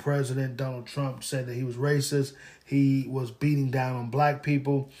former president, Donald Trump, said that he was racist. He was beating down on black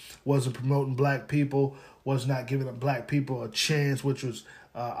people, wasn't promoting black people, was not giving black people a chance, which was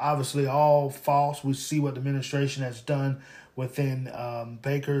obviously all false. We see what the administration has done within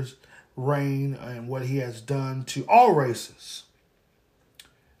Baker's reign and what he has done to all races,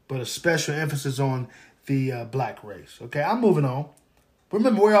 but a special emphasis on the black race. Okay, I'm moving on.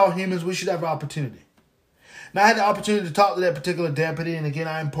 Remember, we're all humans. We should have an opportunity. Now, I had the opportunity to talk to that particular deputy, and again,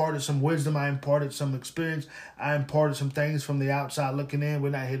 I imparted some wisdom, I imparted some experience, I imparted some things from the outside looking in.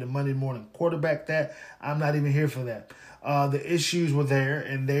 We're not here to Monday morning quarterback that. I'm not even here for that. The issues were there,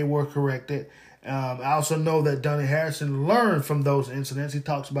 and they were corrected. I also know that Donnie Harrison learned from those incidents. He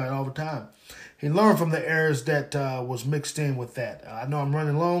talks about it all the time. He learned from the errors that was mixed in with that. I know I'm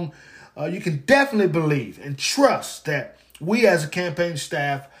running long. You can definitely believe and trust that we as a campaign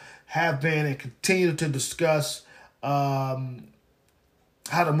staff have been and continue to discuss how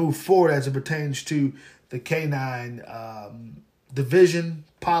to move forward as it pertains to the K-9 division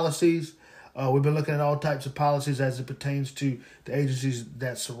policies. We've been looking at all types of policies as it pertains to the agencies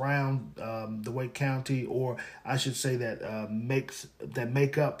that surround the Wake County, or I should say that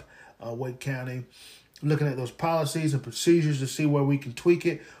make up Wake County. Looking at those policies and procedures to see where we can tweak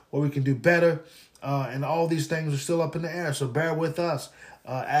it, where we can do better. And all these things are still up in the air, so bear with us.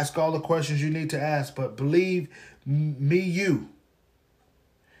 Ask all the questions you need to ask, but believe you,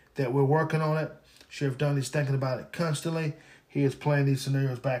 that we're working on it. Sheriff Donnie's thinking about it constantly. He is playing these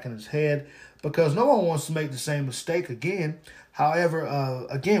scenarios back in his head because no one wants to make the same mistake again. However,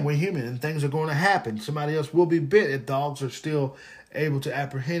 again, we're human and things are going to happen. Somebody else will be bit if dogs are still able to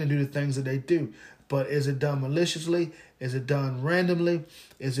apprehend and do the things that they do. But is it done maliciously? Is it done randomly?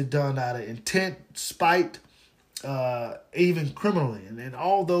 Is it done out of intent, spite, even criminally? And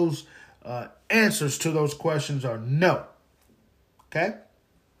all those answers to those questions are no. Okay?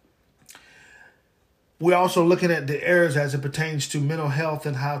 We're also looking at the errors as it pertains to mental health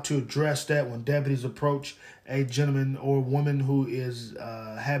and how to address that when deputies approach a gentleman or woman who is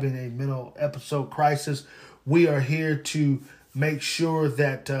having a mental episode crisis. We are here to make sure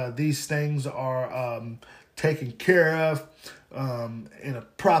that these things are taken care of in a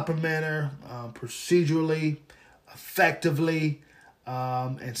proper manner, procedurally, effectively,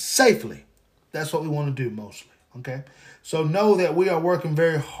 and safely. That's what we want to do mostly, okay? So know that we are working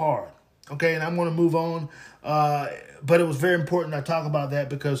very hard, okay? And I'm going to move on, but it was very important I talk about that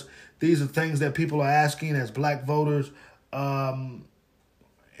because these are things that people are asking as black voters, and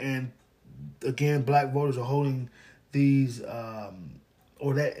again, black voters are holding these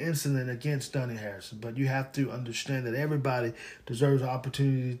or that incident against Donnie Harrison. But you have to understand that everybody deserves an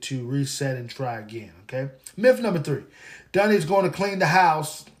opportunity to reset and try again, okay? Myth number 3. Donnie's going to clean the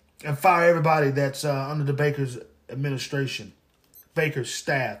house and fire everybody that's under the Baker's administration, Baker's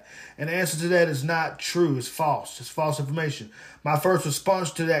staff. And the answer to that is not true. It's false. It's false information. My first response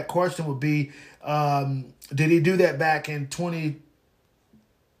to that question would be, did he do that back in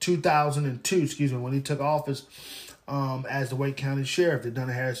 2002, when he took office as the Wake County Sheriff? Did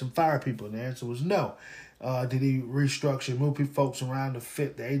Donnie Harrison fire people? And the answer was no. Did he restructure, move folks around to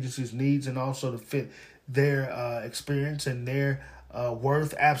fit the agency's needs and also to fit their experience and their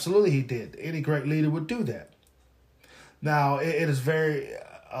worth? Absolutely he did. Any great leader would do that. Now, it is very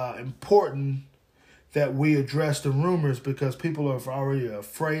important that we address the rumors because people are already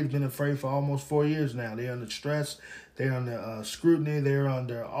afraid, been afraid for almost 4 years now. They're under stress. They're under scrutiny. They're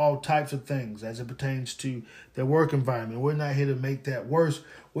under all types of things as it pertains to their work environment. We're not here to make that worse.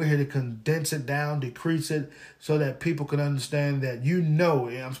 We're here to condense it down, decrease it, so that people can understand that,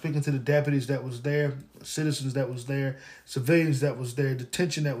 I'm speaking to the deputies that was there, citizens that was there, civilians that was there,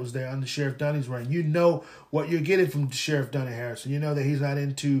 detention that was there under Sheriff Donnie's reign. You know what you're getting from Sheriff Donnie Harrison. You know that he's not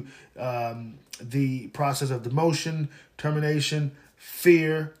into the process of demotion, termination,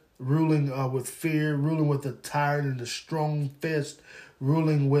 fear, ruling with a tyrant and a strong fist,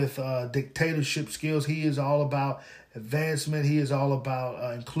 ruling with dictatorship skills. He is all about advancement. He is all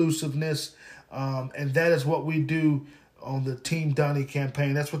about inclusiveness. And that is what we do on the Team Donnie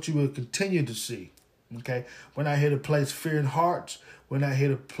campaign. That's what you will continue to see. Okay? We're not here to place fear in hearts. We're not here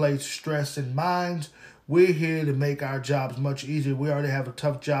to place stress in minds. We're here to make our jobs much easier. We already have a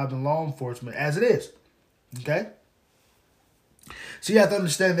tough job in law enforcement as it is. Okay? So you have to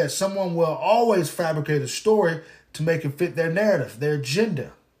understand that someone will always fabricate a story to make it fit their narrative, their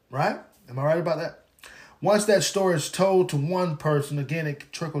agenda, right? Am I right about that? Once that story is told to one person, again,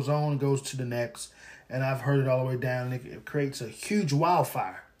 it trickles on and goes to the next. And I've heard it all the way down, and it creates a huge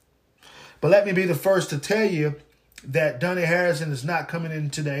wildfire. But let me be the first to tell you that Donnie Harrison is not coming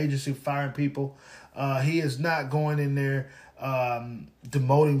into the agency firing people. He is not going in there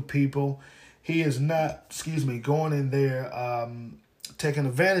demoting people. He is not, going in there taking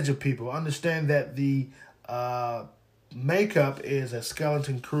advantage of people. Understand that the makeup is a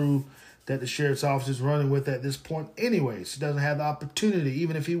skeleton crew that the sheriff's office is running with at this point anyways. He doesn't have the opportunity,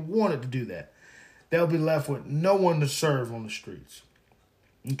 even if he wanted to do that. They'll be left with no one to serve on the streets.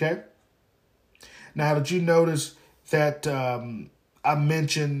 Okay? Now, did you notice that I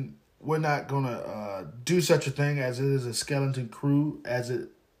mentioned we're not going to do such a thing as it is a skeleton crew as it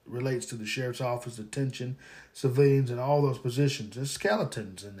relates to the sheriff's office, detention, civilians, and all those positions. There's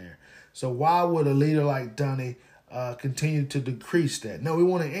skeletons in there. So why would a leader like Donnie continue to decrease that? No, we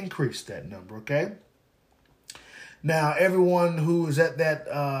want to increase that number, okay? Now, everyone who is at that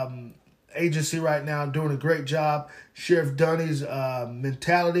agency right now doing a great job. Sheriff Donnie's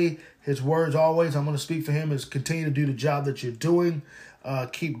mentality, his words always, I'm going to speak for him, is continue to do the job that you're doing.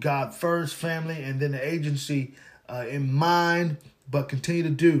 Keep God first, family, and then the agency in mind, but continue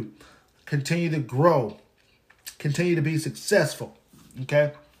to grow, continue to be successful,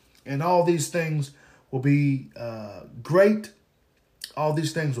 okay? And all these things will be great. All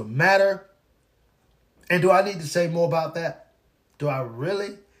these things will matter. And do I need to say more about that? Do I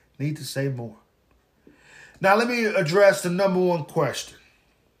really need to say more? Now, let me address the number one question.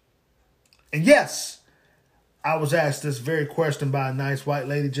 And yes, I was asked this very question by a nice white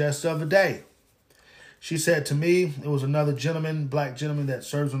lady just the other day. She said to me, it was another gentleman, black gentleman that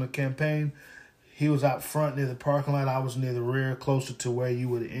serves on the campaign. He was out front near the parking lot. I was near the rear, closer to where you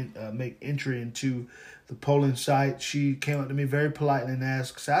would make entry into the polling site. She came up to me very politely and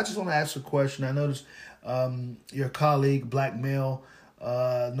asked, so I just want to ask a question. I noticed your colleague, black male,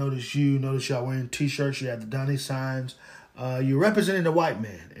 notice y'all wearing T-shirts. You have the Donnie signs. You're representing the white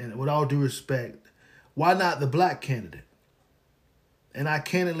man. And with all due respect, why not the black candidate? And I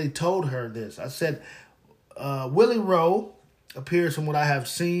candidly told her this. I said, Willie Rowe appears, from what I have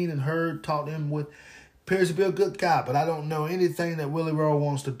seen and heard, talked to him with, appears to be a good guy, but I don't know anything that Willie Rowe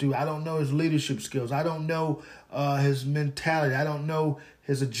wants to do. I don't know his leadership skills. I don't know his mentality. I don't know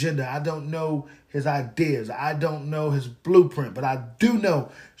his agenda. I don't know his ideas. I don't know his blueprint, but I do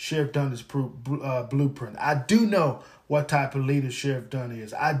know Sheriff Donnie's blueprint. I do know what type of leader Sheriff Donnie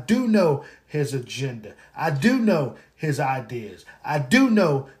is. I do know his agenda. I do know his ideas. I do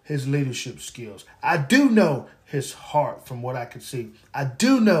know his leadership skills. I do know his heart from what I can see. I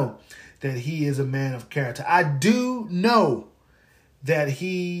do know that he is a man of character. I do know that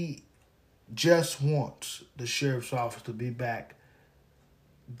he just wants the sheriff's office to be back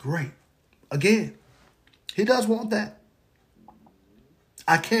great. Again, he does want that.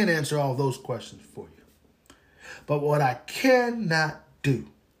 I can't answer all those questions for you. But what I cannot do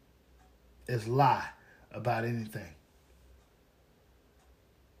is lie about anything.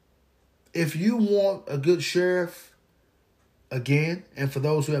 If you want a good sheriff, again, and for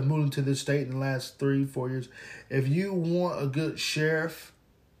those who have moved into this state in the last 3-4 years, if you want a good sheriff,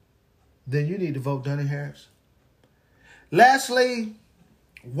 then you need to vote Donnie Harris. Lastly,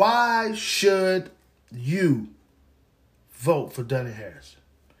 why should you vote for Donnie Harris?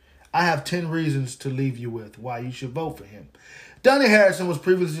 I have 10 reasons to leave you with why you should vote for him. Donnie Harrison was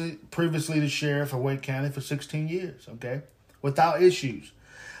previously the sheriff of Wake County for 16 years, okay, without issues.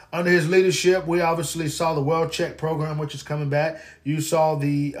 Under his leadership, we obviously saw the Well Check program, which is coming back. You saw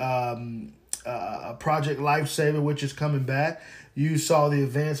the Project Lifesaver, which is coming back. You saw the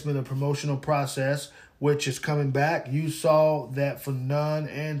advancement of promotional process, which is coming back. You saw that for non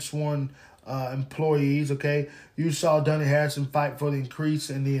and sworn employees, okay? You saw Donnie Harrison fight for the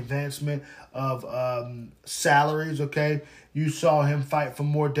increase in the advancement of salaries, okay? You saw him fight for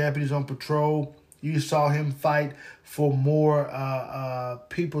more deputies on patrol. You saw him fight for more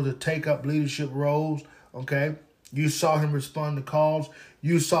people to take up leadership roles, okay? You saw him respond to calls.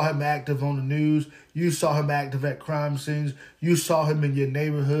 You saw him active on the news. You saw him active at crime scenes. You saw him in your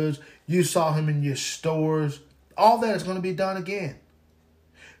neighborhoods. You saw him in your stores. All that is going to be done again.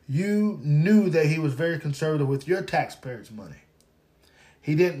 You knew that he was very conservative with your taxpayers' money.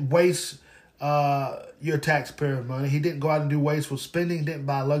 He didn't waste your taxpayer money. He didn't go out and do wasteful spending. He didn't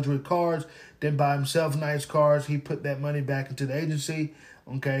buy luxury cars. Didn't buy himself nice cars. He put that money back into the agency.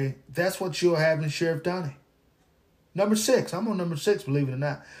 Okay, that's what you'll have in Sheriff Donnie. Number 6. I'm on number 6, believe it or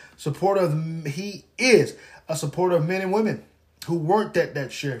not. He is a supporter of men and women who worked at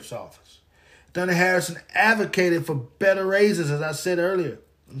that sheriff's office. Donnie Harrison advocated for better raises, as I said earlier,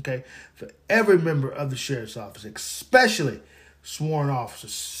 okay, for every member of the sheriff's office, especially sworn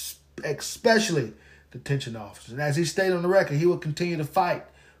officers, especially detention officers. And as he stated on the record, he will continue to fight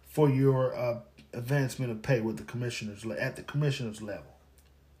for your advancement of pay with the commissioners at the commissioner's level.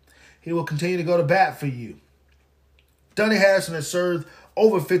 He will continue to go to bat for you. Donnie Harrison has served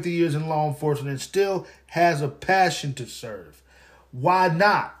over 50 years in law enforcement and still has a passion to serve. Why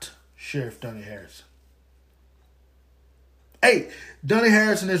not, Sheriff Donnie Harrison? 8. Donnie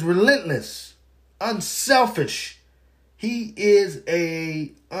Harrison is relentless, unselfish. He is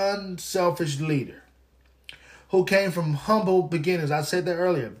a unselfish leader who came from humble beginnings. I said that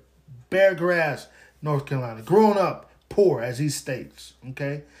earlier. Bear Grass, North Carolina. Growing up poor, as he states,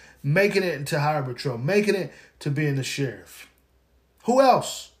 okay? Making it into Highway Patrol. Making it to being the sheriff. Who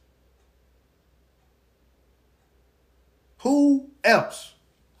else? Who else?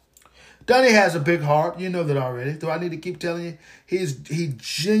 Donnie has a big heart. You know that already. Do I need to keep telling you? He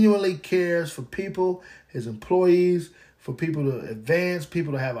genuinely cares for people, his employees, for people to advance,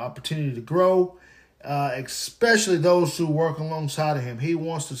 people to have opportunity to grow, especially those who work alongside of him. He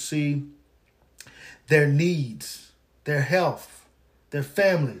wants to see their needs, their health, their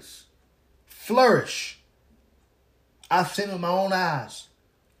families flourish. I've seen it with my own eyes.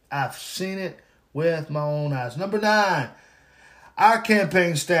 I've seen it with my own eyes. Number 9, our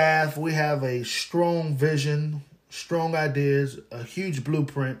campaign staff, we have a strong vision, strong ideas, a huge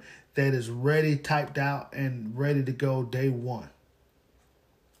blueprint that is ready, typed out, and ready to go day one.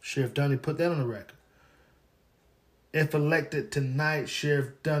 Sheriff Donnie put that on the record. If elected tonight, Sheriff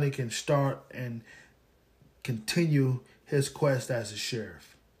Donnie can start and continue his quest as a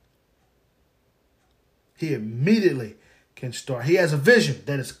sheriff. He immediately can start. He has a vision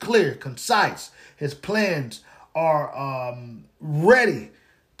that is clear, concise. His plans are ready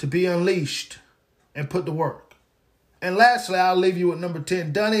to be unleashed and put to work. And lastly, I'll leave you with number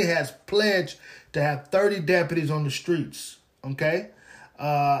 10. Donnie has pledged to have 30 deputies on the streets, okay,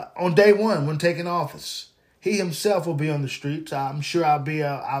 on day one when taking office. He himself will be on the streets. I'm sure I'll be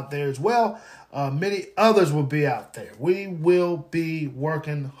out there as well. Many others will be out there. We will be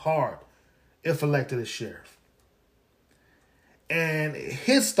working hard if elected as sheriff. And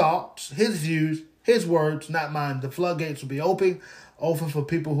his thoughts, his views, his words, not mine. The floodgates will be open for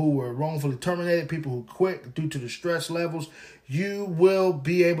people who were wrongfully terminated, people who quit due to the stress levels. You will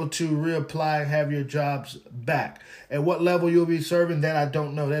be able to reapply and have your jobs back. At what level you'll be serving, that I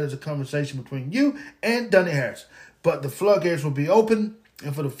don't know. That is a conversation between you and Donnie Harris. But the floodgates will be open,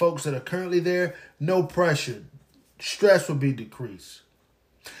 and for the folks that are currently there, no pressure. Stress will be decreased.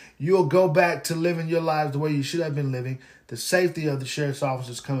 You'll go back to living your lives the way you should have been living. The safety of the sheriff's office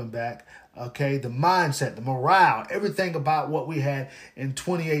is coming back. Okay, the mindset, the morale, everything about what we had in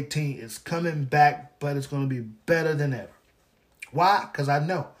 2018 is coming back, but it's going to be better than ever. Why? Because I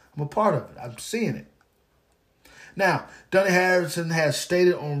know. I'm a part of it. I'm seeing it. Now, Donnie Harrison has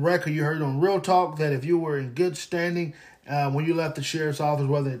stated on record, you heard on Real Talk, that if you were in good standing when you left the sheriff's office,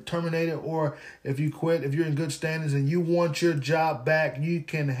 whether it terminated or if you quit, if you're in good standings and you want your job back, you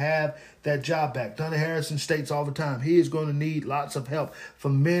can have that job back. Donnie Harrison states all the time, he is going to need lots of help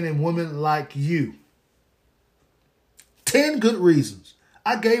from men and women like you. 10 good reasons.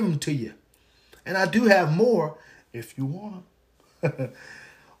 I gave them to you. And I do have more if you want them.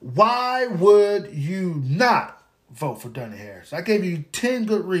 Why would you not vote for Donnie Harris? I gave you 10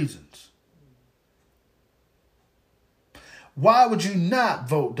 good reasons. Why would you not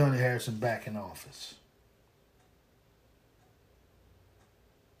vote Donnie Harrison back in office?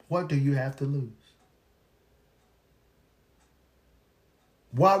 What do you have to lose?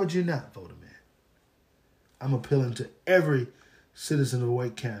 Why would you not vote him in? I'm appealing to every citizen of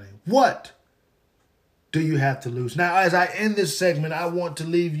Wake County. What do you have to lose? Now, as I end this segment, I want to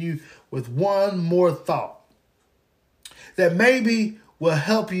leave you with one more thought that maybe will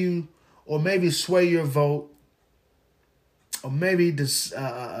help you or maybe sway your vote or maybe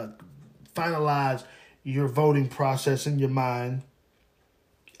finalize your voting process in your mind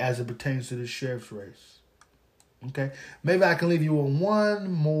as it pertains to the sheriff's race. Okay? Maybe I can leave you with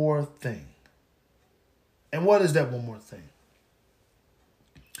one more thing. And what is that one more thing?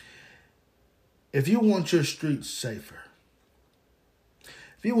 If you want your streets safer,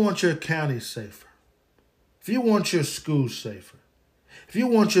 if you want your county safer, if you want your schools safer, if you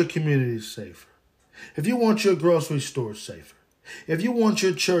want your communities safer, if you want your grocery stores safer, if you want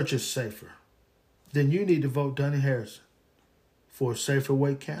your churches safer, then you need to vote Donnie Harrison for a safer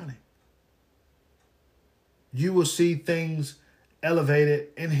Wake County. You will see things elevated,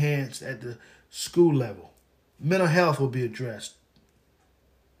 enhanced at the school level. Mental health will be addressed.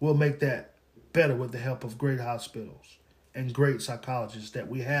 We'll make that better with the help of great hospitals and great psychologists that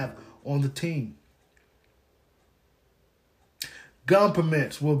we have on the team. Gun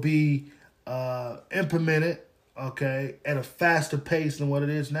permits will be implemented, okay, at a faster pace than what it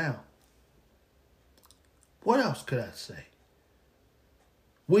is now. What else could I say?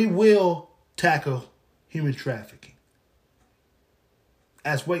 We will tackle human trafficking.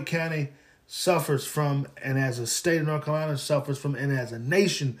 As Wake County suffers from, and as a state of North Carolina suffers from, and as a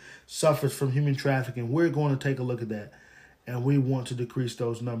nation suffers from human trafficking, we're going to take a look at that. And we want to decrease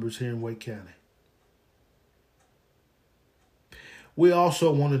those numbers here in Wake County. We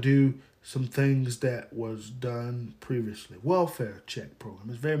also want to do some things that was done previously. Welfare check program.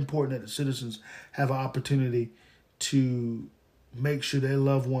 It's very important that the citizens have an opportunity to make sure their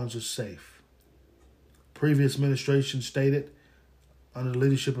loved ones are safe. Previous administration stated, under the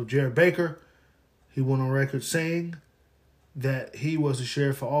leadership of Jared Baker, he went on record saying that he was the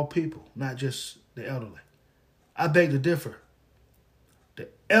sheriff for all people, not just the elderly. I beg to differ. The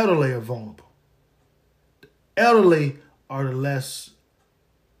elderly are vulnerable. The elderly are the less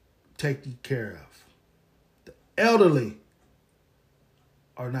taken care of. The elderly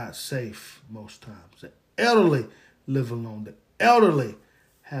are not safe most times. The elderly live alone. The elderly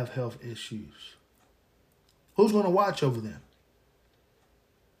have health issues. Who's going to watch over them?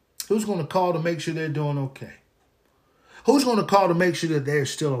 Who's going to call to make sure they're doing okay? Who's going to call to make sure that they're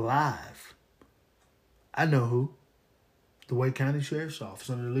still alive? I know who. The Wake County Sheriff's Office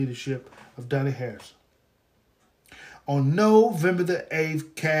under the leadership of Donnie Harrison. On November the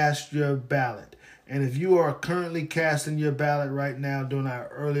 8th, cast your ballot. And if you are currently casting your ballot right now during our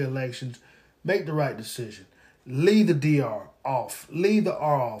early elections, make the right decision. Leave the DR off. Leave the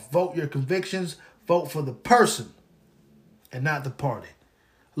R off. Vote your convictions. Vote for the person and not the party.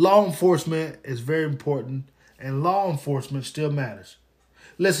 Law enforcement is very important, and law enforcement still matters.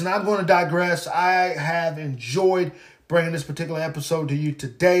 Listen, I'm going to digress. I have enjoyed bringing this particular episode to you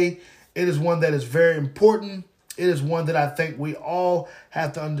today. It is one that is very important. It is one that I think we all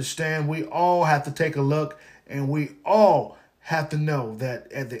have to understand. We all have to take a look, and we all have to know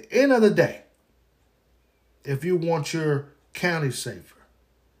that at the end of the day, if you want your county safer,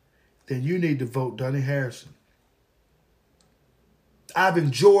 then you need to vote Donnie Harrison. I've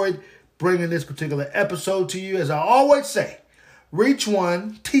enjoyed bringing this particular episode to you. As I always say, reach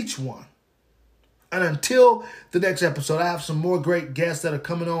one, teach one. And until the next episode, I have some more great guests that are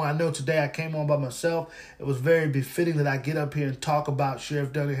coming on. I know today I came on by myself. It was very befitting that I get up here and talk about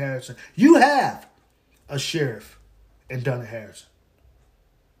Sheriff Donnie Harrison. You have a sheriff in Donnie Harrison.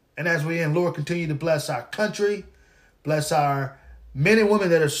 And as we end, Lord, continue to bless our country, bless our men and women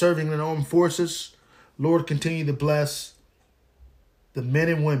that are serving in the armed forces. Lord, continue to bless the men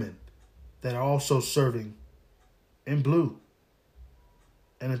and women that are also serving in blue.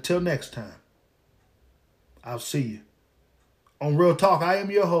 And until next time, I'll see you. On Real Talk, I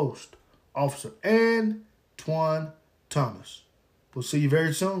am your host, Officer Antoine Thomas. We'll see you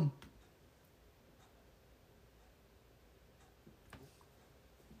very soon.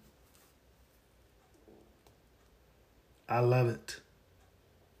 I love it.